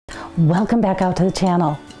Welcome back out to the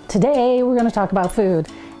channel. Today we're going to talk about food.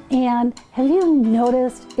 And have you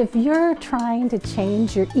noticed, if you're trying to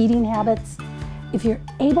change your eating habits, if you're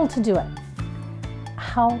able to do it,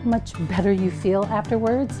 how much better you feel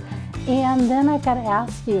afterwards? And then I've got to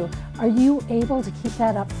ask you, are you able to keep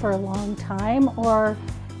that up for a long time? Or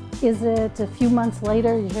is it a few months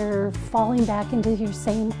later you're falling back into your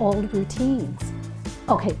same old routines?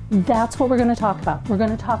 Okay, that's what we're going to talk about. We're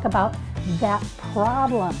going to talk about that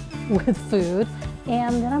problem with food,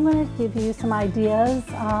 and then I'm going to give you some ideas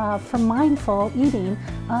for mindful eating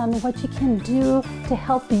on what you can do to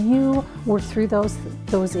help you work through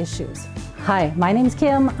those issues. Hi, my name's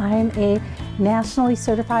Kim. I'm a nationally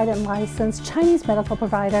certified and licensed Chinese medical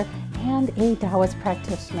provider and a Taoist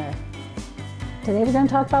practitioner. Today we're going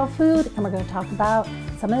to talk about food, and we're going to talk about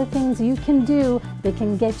some of the things you can do that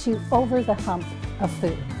can get you over the hump of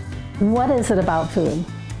food. What is it about food,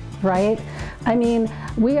 right? I mean,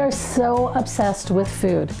 we are so obsessed with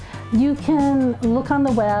food. You can look on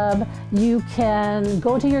the web, you can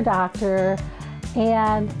go to your doctor,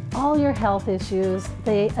 and all your health issues,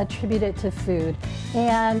 they attribute it to food.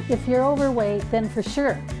 And if you're overweight, then for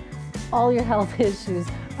sure, all your health issues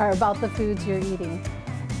are about the foods you're eating.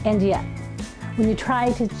 And yet, when you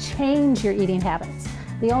try to change your eating habits,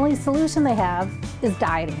 the only solution they have is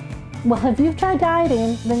dieting. Well, if you've tried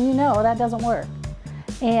dieting, then you know that doesn't work.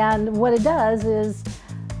 And what it does is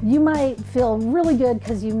you might feel really good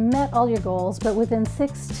because you met all your goals, but within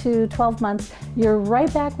 6 to 12 months, you're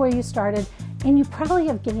right back where you started, and you probably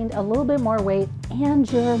have gained a little bit more weight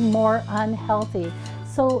and you're more unhealthy.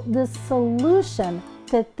 So the solution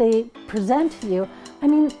that they present to you, I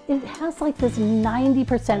mean, it has like this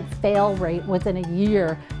 90% fail rate within a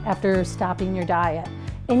year after stopping your diet.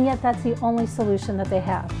 And yet that's the only solution that they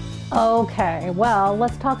have. Okay, well,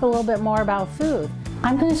 let's talk a little bit more about food.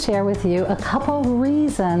 I'm going to share with you a couple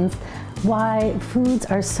reasons why foods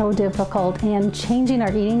are so difficult and changing our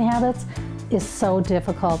eating habits is so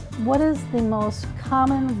difficult. What is the most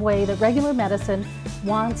common way that regular medicine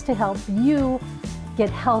wants to help you get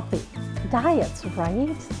healthy? Diets,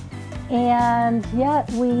 right? And yet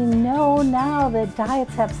we know now that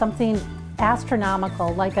diets have something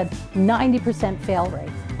astronomical, like a 90% fail rate.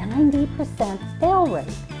 90% fail rate.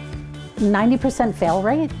 90% fail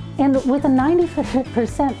rate? And with a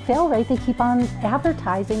 90% fail rate, they keep on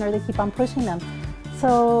advertising or they keep on pushing them.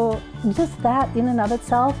 So just that in and of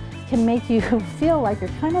itself can make you feel like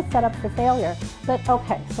you're kind of set up for failure. But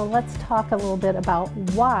okay, so let's talk a little bit about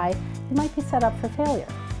why you might be set up for failure.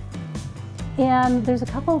 And there's a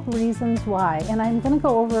couple of reasons why, and I'm going to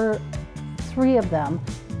go over 3 of them.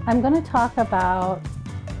 I'm going to talk about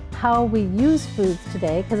how we use foods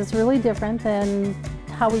today, because it's really different than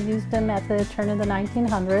how we used them at the turn of the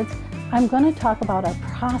 1900s. I'm going to talk about our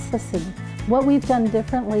processing, what we've done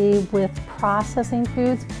differently with processing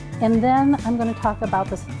foods, and then I'm going to talk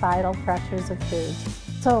about the societal pressures of foods.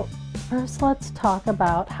 So first, let's talk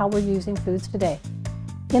about how we're using foods today.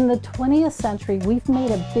 In the 20th century, we've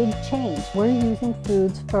made a big change. We're using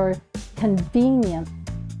foods for convenience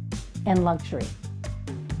and luxury.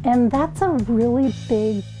 And that's a really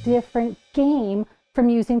big, different game from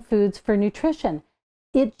using foods for nutrition.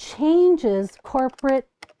 It changes corporate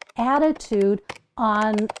attitude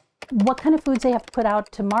on what kind of foods they have to put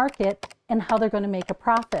out to market and how they're going to make a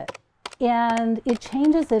profit. And it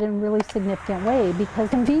changes it in a really significant way, because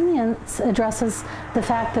convenience addresses the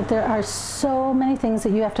fact that there are so many things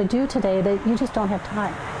that you have to do today that you just don't have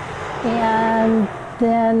time. And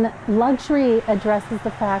then luxury addresses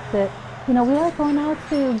the fact that, you know, we like going out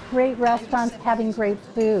to great restaurants, having great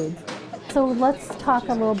food. So let's talk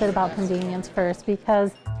a little bit about convenience first,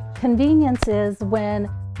 because convenience is when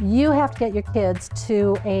you have to get your kids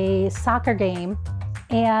to a soccer game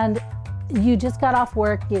and you just got off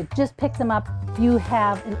work, you just picked them up, you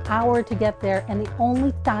have an hour to get there, and the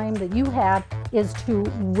only time that you have is to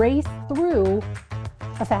race through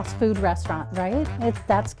a fast food restaurant, right?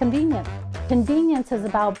 That's convenient. Convenience is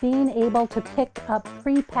about being able to pick up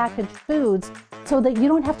pre-packaged foods so that you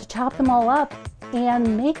don't have to chop them all up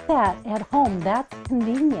and make that at home. That's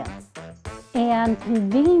convenience. And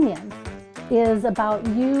convenience is about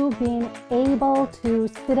you being able to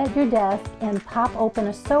sit at your desk and pop open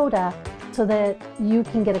a soda so that you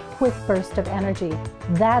can get a quick burst of energy.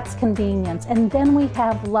 That's convenience. And then we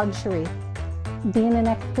have luxury. Being an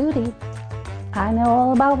ex-foodie, I know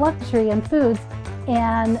all about luxury and foods,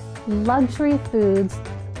 and luxury foods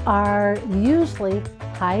are usually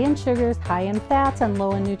high in sugars, high in fats, and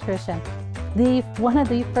low in nutrition. One of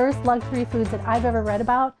the first luxury foods that I've ever read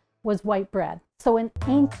about was white bread. So in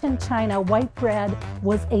ancient China, white bread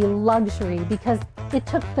was a luxury because it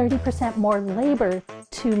took 30% more labor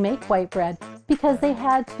to make white bread, because they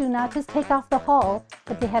had to not just take off the hull,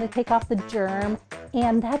 but they had to take off the germ,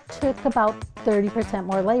 and that took about 30%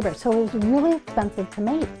 more labor. So it was really expensive to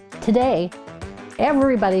make. Today,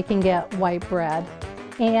 everybody can get white bread.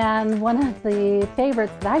 And one of the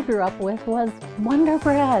favorites that I grew up with was Wonder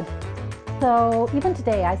Bread. So even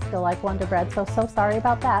today, I still like Wonder Bread, so sorry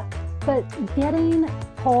about that. But getting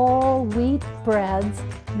whole wheat breads,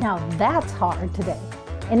 now that's hard today.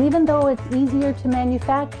 And even though it's easier to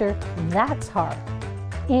manufacture, that's hard.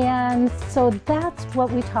 And so that's what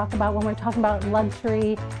we talk about when we're talking about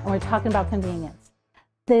luxury and we're talking about convenience.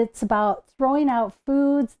 It's about throwing out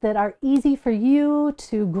foods that are easy for you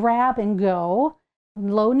to grab and go,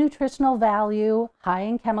 low nutritional value, high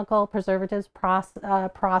in chemical preservatives,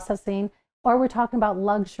 processing, or we're talking about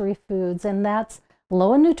luxury foods, and that's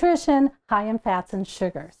low in nutrition, high in fats and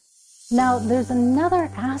sugars. Now, there's another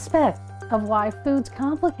aspect of why food's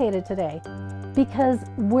complicated today, because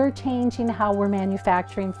we're changing how we're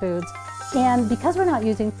manufacturing foods. And because we're not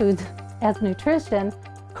using foods as nutrition,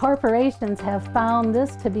 corporations have found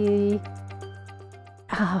this to be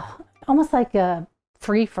almost like a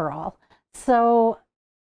free-for-all. So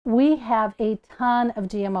we have a ton of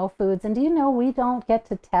GMO foods. And do you know we don't get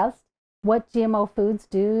to test what GMO foods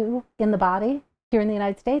do in the body here in the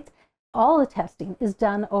United States? All the testing is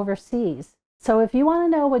done overseas. So if you want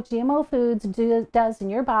to know what GMO foods does in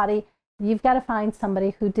your body, you've got to find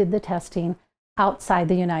somebody who did the testing outside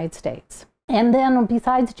the United States. And then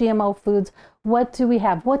besides GMO foods, what do we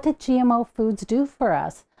have? What did GMO foods do for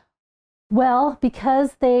us? Well,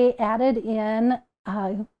 because they added in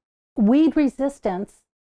weed resistance,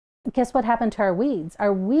 guess what happened to our weeds?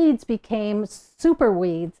 Our weeds became super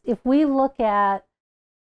weeds. If we look at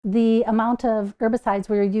the amount of herbicides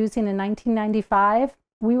we were using in 1995,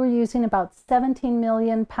 we were using about 17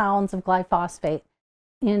 million pounds of glyphosate.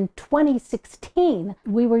 In 2016,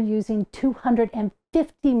 we were using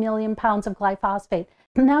 250 million pounds of glyphosate.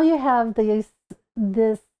 Now you have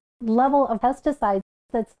this level of pesticides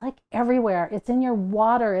that's like everywhere. It's in your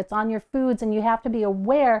water, it's on your foods, and you have to be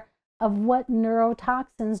aware of what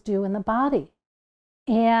neurotoxins do in the body.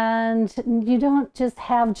 And you don't just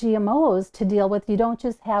have GMOs to deal with. You don't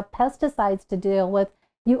just have pesticides to deal with.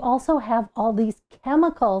 You also have all these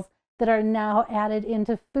chemicals that are now added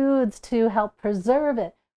into foods to help preserve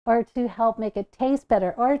it, or to help make it taste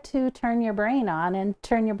better, or to turn your brain on and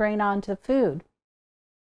turn your brain on to food.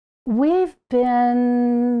 We've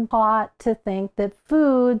been taught to think that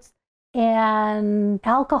foods and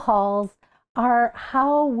alcohols are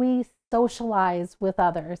how we socialize with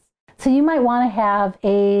others. So you might want to have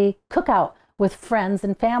a cookout with friends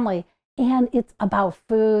and family, and it's about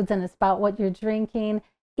foods and it's about what you're drinking.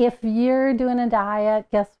 If you're doing a diet,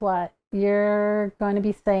 guess what? You're going to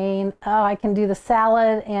be saying, oh, I can do the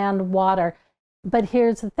salad and water. But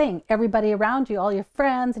here's the thing, everybody around you, all your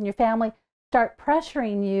friends and your family, start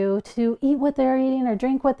pressuring you to eat what they're eating or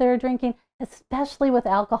drink what they're drinking, especially with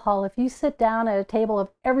alcohol. If you sit down at a table of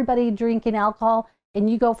everybody drinking alcohol and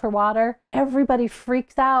you go for water, everybody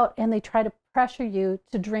freaks out and they try to pressure you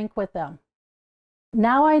to drink with them.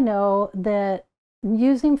 Now I know that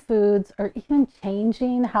using foods or even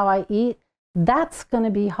changing how I eat, that's going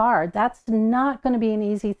to be hard. That's not going to be an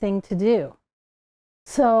easy thing to do.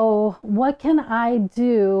 So what can I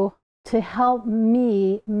do to help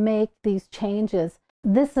me make these changes?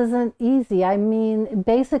 This isn't easy. I mean,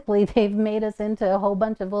 basically, they've made us into a whole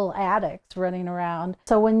bunch of little addicts running around.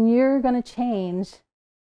 So when you're going to change,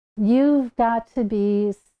 you've got to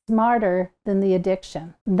be smarter than the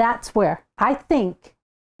addiction. That's where I think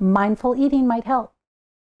mindful eating might help.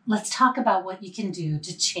 Let's talk about what you can do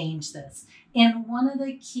to change this. And one of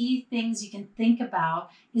the key things you can think about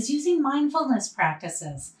is using mindfulness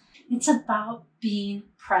practices. It's about being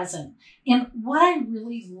present. And what I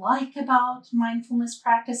really like about mindfulness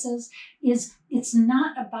practices is it's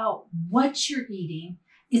not about what you're eating,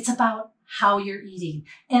 it's about how you're eating.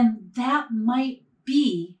 And that might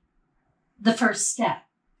be the first step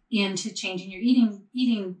into changing your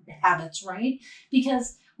eating habits, right?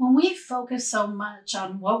 Because when we focus so much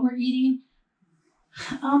on what we're eating,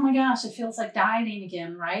 oh my gosh, it feels like dieting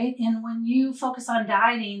again, right? And when you focus on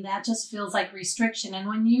dieting, that just feels like restriction. And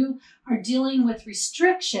when you are dealing with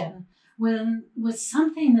restriction, with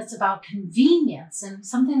something that's about convenience and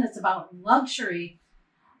something that's about luxury,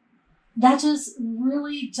 that just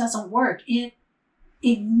really doesn't work. It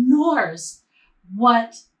ignores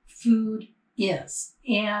what food is.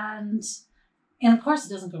 And of course,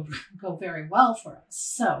 it doesn't go very well for us.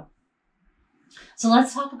 So So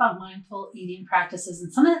let's talk about mindful eating practices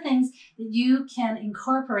and some of the things that you can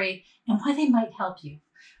incorporate and why they might help you.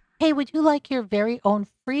 Hey, would you like your very own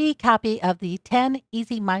free copy of the 10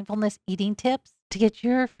 Easy Mindfulness Eating Tips? To get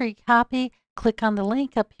your free copy, click on the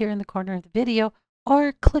link up here in the corner of the video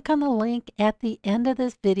or click on the link at the end of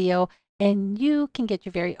this video and you can get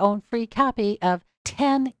your very own free copy of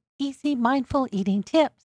 10 Easy Mindful Eating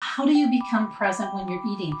Tips. How do you become present when you're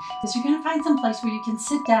eating? Because you're going to find some place where you can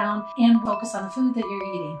sit down and focus on the food that you're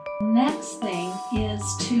eating. Next thing is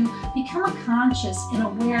to become conscious and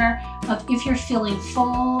aware of if you're feeling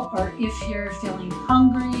full or if you're feeling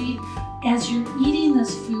hungry. As you're eating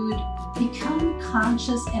this food, become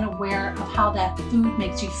conscious and aware of how that food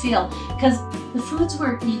makes you feel. Because the foods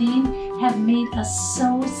we're eating have made us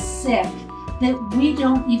so sick that we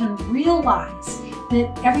don't even realize that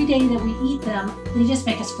every day that we eat them, they just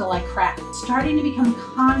make us feel like crap. Starting to become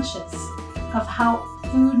conscious of how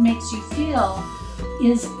food makes you feel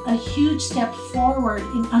is a huge step forward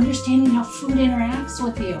in understanding how food interacts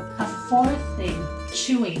with you. A fourth thing,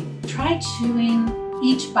 chewing. Try chewing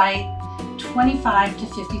each bite 25 to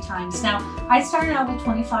 50 times. Now, I started out with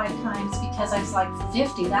 25 times because I was like,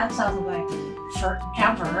 50, that sounded like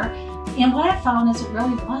forever. And what I found is it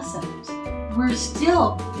really wasn't. We're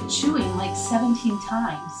still chewing like 17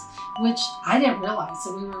 times, which I didn't realize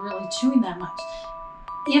that we were really chewing that much.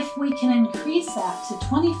 If we can increase that to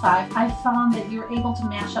 25, I found that you're able to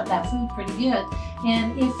mash up that food pretty good.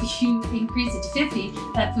 And if you increase it to 50,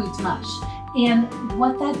 that food's mush. And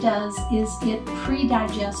what that does is it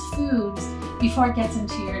pre-digests foods before it gets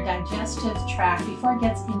into your digestive tract, before it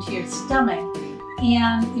gets into your stomach.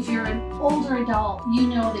 And if you're an older adult, you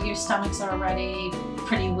know that your stomachs are already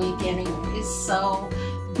pretty weak anyways. So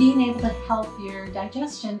being able to help your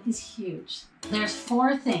digestion is huge. There's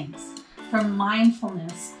 4 things from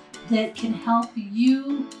mindfulness that can help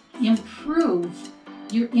you improve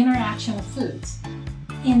your interaction with foods.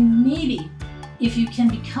 And maybe if you can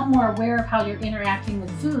become more aware of how you're interacting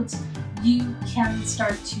with foods, you can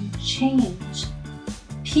start to change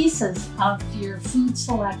pieces of your food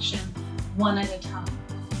selection one at a time.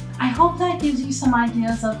 I hope that gives you some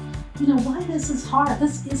ideas of, why this is hard.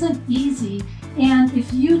 This isn't easy. And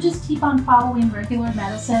if you just keep on following regular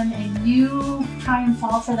medicine and you try and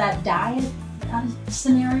fall for that diet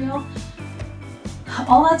scenario,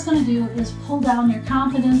 all that's going to do is pull down your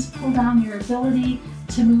confidence, pull down your ability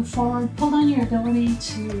to move forward, pull down your ability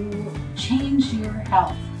to change your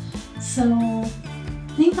health. So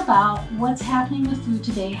think about what's happening with food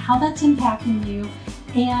today, how that's impacting you,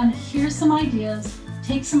 and here's some ideas.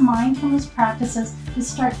 Take some mindfulness practices to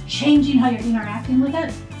start changing how you're interacting with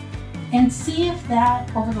it, and see if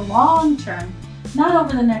that over the long term, not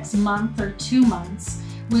over the next month or 2 months,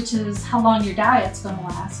 which is how long your diet's going to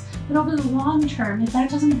last, but over the long term, if that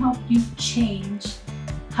doesn't help you change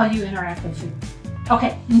how you interact with food.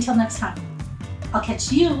 Okay, until next time, I'll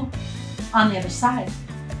catch you on the other side.